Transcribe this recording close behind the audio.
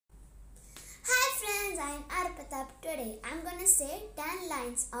I'm AaravPratap. Today I'm gonna say 10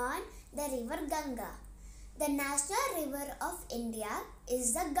 lines on the river Ganga. The national river of India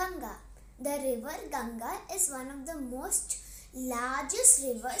is the Ganga. The river Ganga is one of the most largest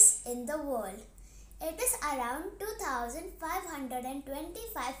rivers in the world. It is around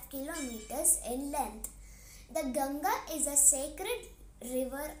 2,525 kilometers in length. The Ganga is a sacred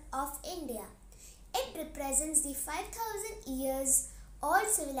river of India. It represents the 5,000 years old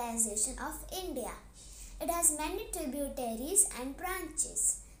civilization of India. It has many tributaries and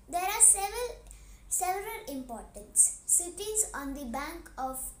branches. There are several important cities on the bank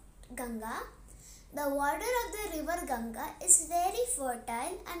of Ganga. The water of the river Ganga is very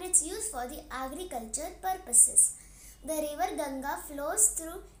fertile and it's used for the agriculture purposes. The river Ganga flows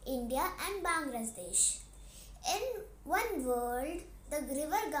through India and Bangladesh. In one word, the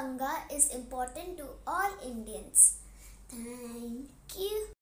river Ganga is important to all Indians. Thank you.